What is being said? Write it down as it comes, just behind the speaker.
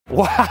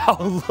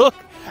Wow, look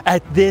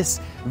at this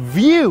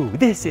view.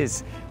 This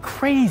is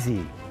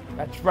crazy.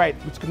 That's right.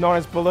 It's known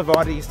as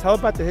Boulevard East. Tell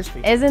about the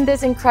history. Isn't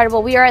this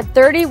incredible? We are at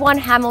 31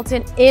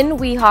 Hamilton in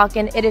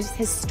Weehawken. It is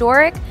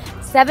historic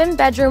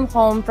 7-bedroom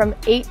home from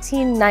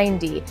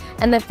 1890.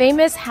 And the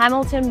famous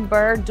Hamilton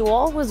Burr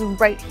duel was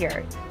right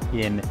here.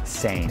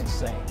 Insane.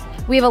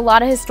 We have a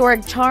lot of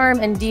historic charm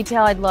and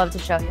detail I'd love to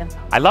show you.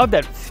 I love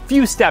that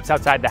few steps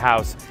outside the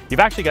house,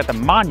 you've actually got the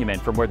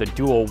monument from where the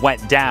duel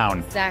went down.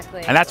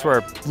 Exactly. And that's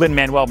where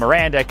Lin-Manuel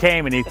Miranda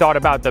came and he thought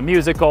about the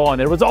musical,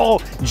 and it was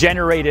all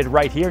generated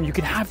right here. And you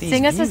can have these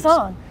Sing us a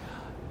song.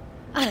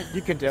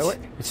 You can do it.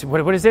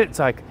 What is it? It's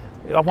like,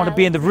 I want to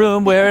be in the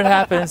room where it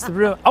happens.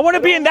 I want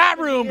to be in that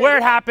room where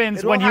it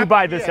happens when you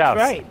buy this house.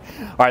 Right.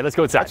 All right, let's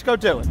go inside. Let's go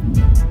do it.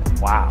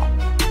 Wow.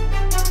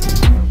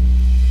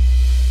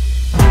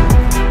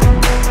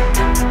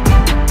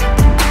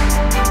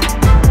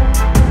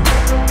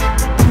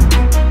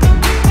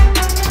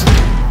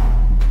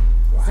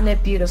 Isn't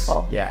it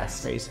beautiful?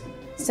 Yes. Amazing.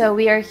 So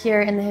we are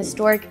here in the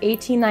historic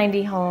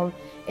 1890 home.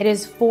 It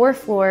is 4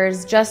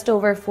 floors, just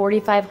over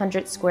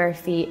 4,500 square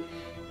feet.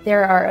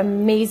 There are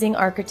amazing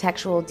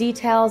architectural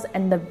details,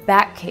 and the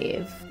back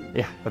cave.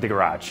 Yeah, with the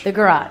garage. The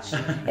garage.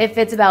 It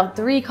fits about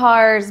 3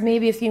 cars,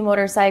 maybe a few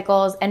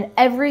motorcycles, and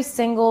every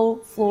single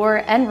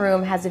floor and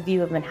room has a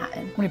view of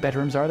Manhattan. How many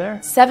bedrooms are there?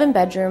 7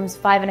 bedrooms,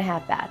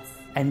 5.5 baths.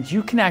 And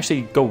you can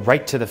actually go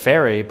right to the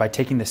ferry by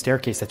taking the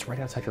staircase that's right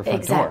outside your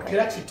front door. You can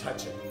actually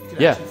touch it.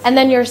 Yeah. And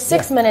then you're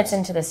 6 minutes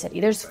into the city.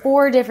 There's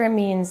 4 different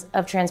means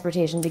of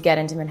transportation to get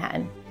into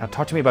Manhattan. Now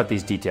talk to me about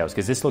these details,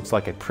 because this looks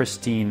like a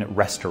pristine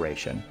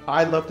restoration.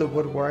 I love the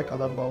woodwork. I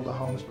love older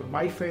homes. But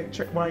my favorite,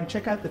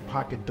 check out the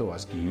pocket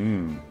doors.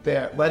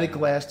 They're leaded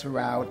glass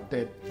throughout.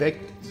 They're thick,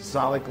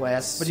 solid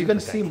glass. But you're going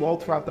to see them all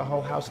throughout the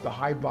whole house, the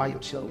high volume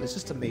chill. It's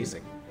just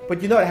amazing.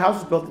 But you know, the house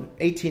was built in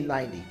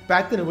 1890.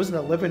 Back then, it wasn't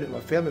a living room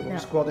or family room. It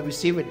was called the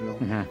receiving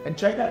room. And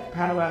check out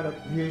panoramic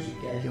views you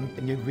get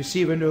in your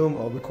receiving room,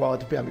 or we call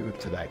it the family room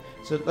today.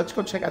 So let's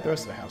go check out the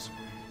rest of the house.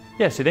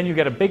 Yeah, so then you've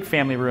got a big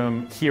family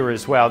room here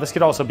as well. This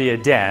could also be a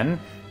den.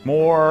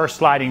 More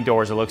sliding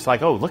doors, it looks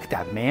like. Oh, look at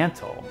that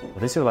mantle. Well,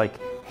 these are like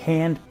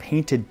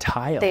hand-painted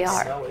tiles. They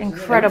are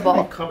incredible.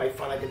 Every time I come, I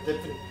find like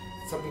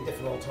something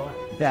different all the time.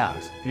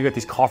 Yeah, you've got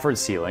these coffered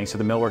ceilings, so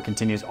the millwork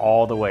continues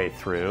all the way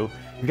through.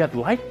 You've got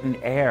light and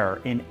air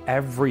in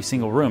every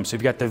single room. So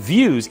you've got the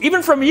views.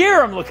 Even from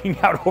here, I'm looking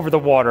out over the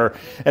water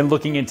and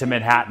looking into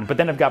Manhattan. But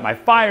then I've got my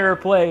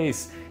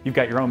fireplace. You've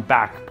got your own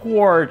back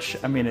porch.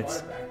 I mean,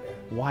 it's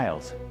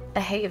wild.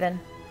 A haven.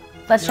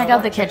 Let's check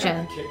out the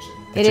kitchen.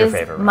 It's your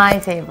favorite, right? My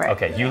favorite.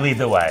 Okay, you lead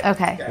the way.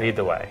 Okay. Lead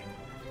the way.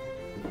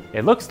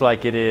 It looks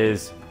like it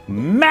is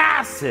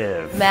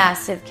massive.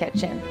 Massive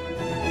kitchen.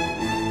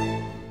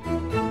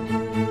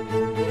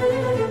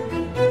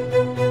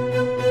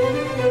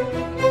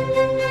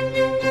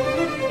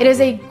 It is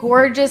a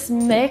gorgeous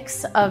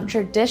mix of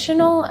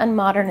traditional and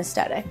modern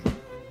aesthetic.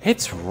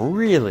 It's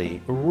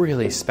really,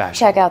 really special.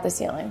 Check out the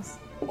ceilings.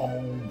 Oh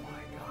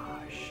my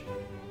gosh.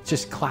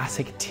 Just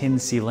classic tin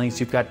ceilings.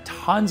 You've got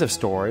tons of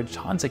storage,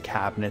 tons of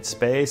cabinet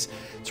space.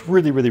 It's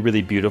really, really,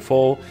 really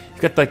beautiful.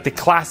 You've got like the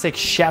classic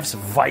chef's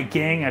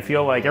Viking. I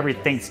feel like every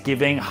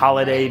Thanksgiving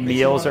holiday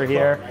meals are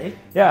here. Right?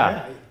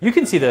 Yeah. You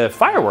can see the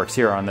fireworks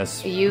here on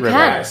this You river.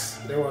 can.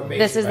 They were amazing.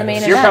 This is the main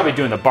So event. you're probably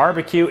doing the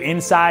barbecue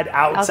inside,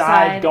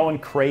 outside, going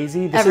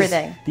crazy. This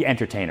Everything. is the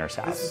entertainer's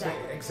house. This is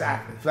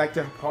exactly. If you like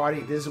to have a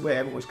party, this is where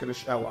everyone's going to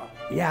show up.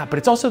 Yeah, but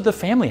it's also the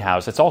family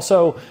house. It's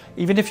also,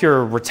 even if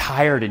you're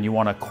retired and you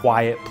want a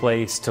quiet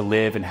place to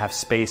live and have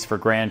space for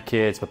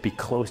grandkids, but be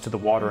close to the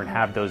water and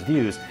have those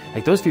views,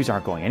 like those views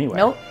aren't going anywhere.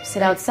 Nope.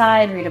 Sit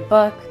outside, read a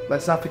book.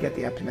 Let's not forget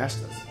the empty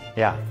nesters.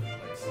 Yeah.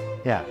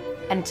 Yeah.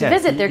 And to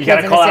visit their you kids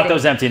gotta in call the out city.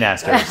 those empty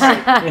nesters.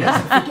 Forget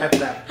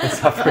that.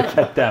 Let's not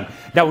forget them.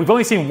 Now, we've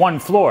only seen one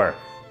floor.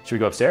 Should we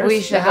go upstairs? We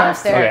should go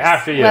upstairs. Okay,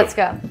 after you. Let's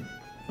go.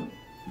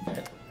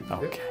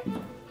 Okay.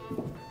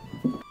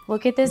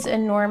 Look at this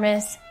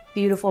enormous,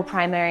 beautiful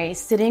primary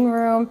sitting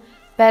room,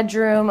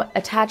 bedroom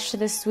attached to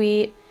the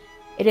suite.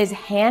 It is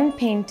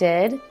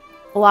hand-painted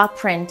block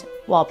print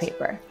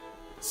wallpaper.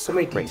 So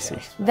many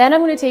details. Then I'm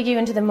going to take you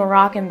into the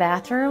Moroccan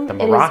bathroom. The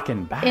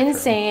Moroccan bathroom.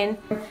 Insane.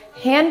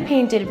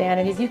 Hand-painted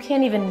vanities. You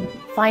can't even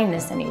find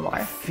this anymore.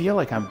 I feel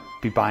like I'm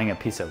be buying a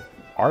piece of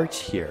art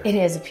here. It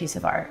is a piece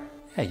of art.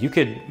 Yeah, you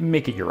could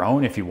make it your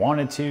own if you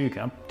wanted to. You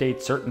can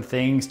update certain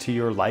things to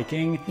your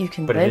liking. You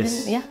can but live it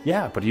is, in, yeah.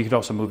 Yeah, but you could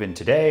also move in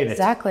today. And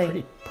Exactly. It's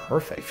pretty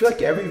perfect. I feel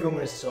like every room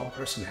has its own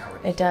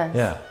personality. It does.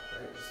 Yeah.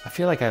 I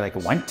feel like I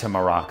went to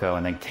Morocco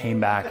and then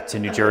came back to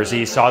New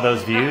Jersey, saw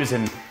those views,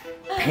 and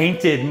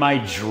painted my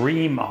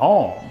dream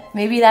home.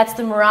 Maybe that's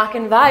the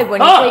Moroccan vibe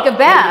when you take a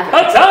bath.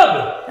 A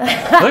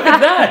tub! Look at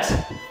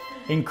that!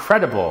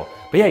 Incredible.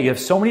 But yeah, you have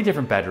so many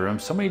different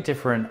bedrooms, so many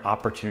different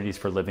opportunities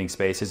for living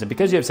spaces. And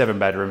because you have 7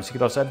 bedrooms, you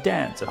could also have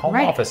dens and home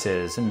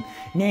offices and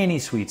nanny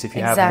suites if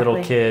you have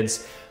little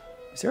kids.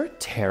 Is there a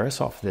terrace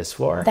off this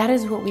floor? That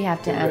is what we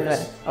have to end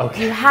with.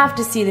 Okay. You have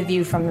to see the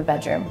view from the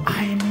bedroom.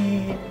 I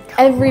mean,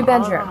 Every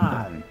come bedroom.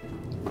 on.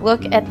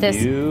 Look at this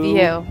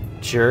view.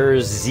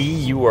 Jersey,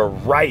 you are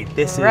right.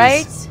 This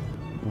Right? is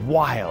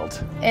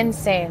wild.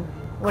 Insane.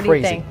 What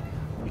Crazy. do you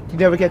think? You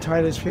never get tired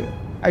of this view.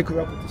 I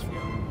grew up with this view.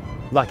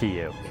 Lucky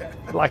you.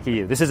 Lucky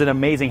you. This is an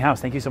amazing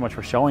house. Thank you so much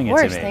for showing it Of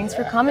to course, me. thanks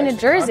for coming to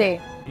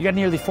Jersey. You got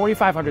nearly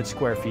 4,500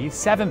 square feet,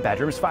 7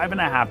 bedrooms,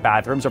 5.5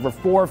 bathrooms, over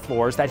 4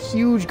 floors, that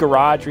huge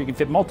garage where you can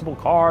fit multiple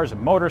cars and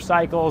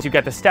motorcycles. You've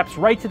got the steps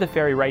right to the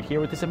ferry right here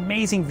with this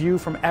amazing view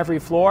from every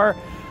floor.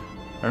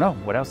 I don't know,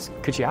 what else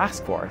could you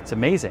ask for? It's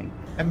amazing.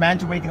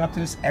 Imagine waking up to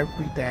this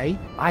every day.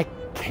 I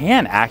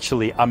can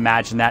actually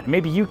imagine that.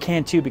 Maybe you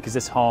can too, because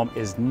this home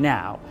is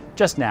now,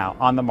 just now,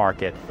 on the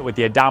market with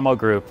the Adamo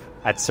Group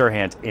at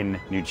SERHANT in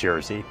New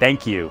Jersey.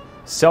 Thank you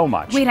so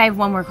much. Wait, I have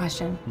one more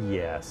question.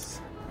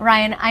 Yes.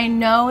 Ryan, I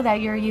know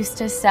that you're used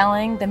to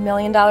selling the $1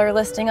 million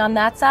listing on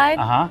that side.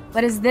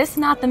 But is this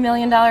not the $1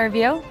 million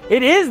view?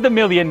 It is the $1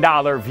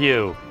 million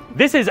view.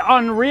 This is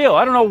unreal.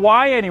 I don't know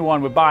why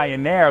anyone would buy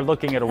in there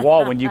looking at a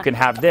wall when you can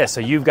have this. So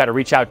you've got to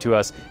reach out to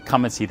us.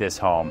 Come and see this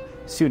home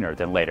sooner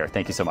than later.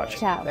 Thank you so much.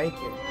 Ciao. Thank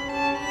you.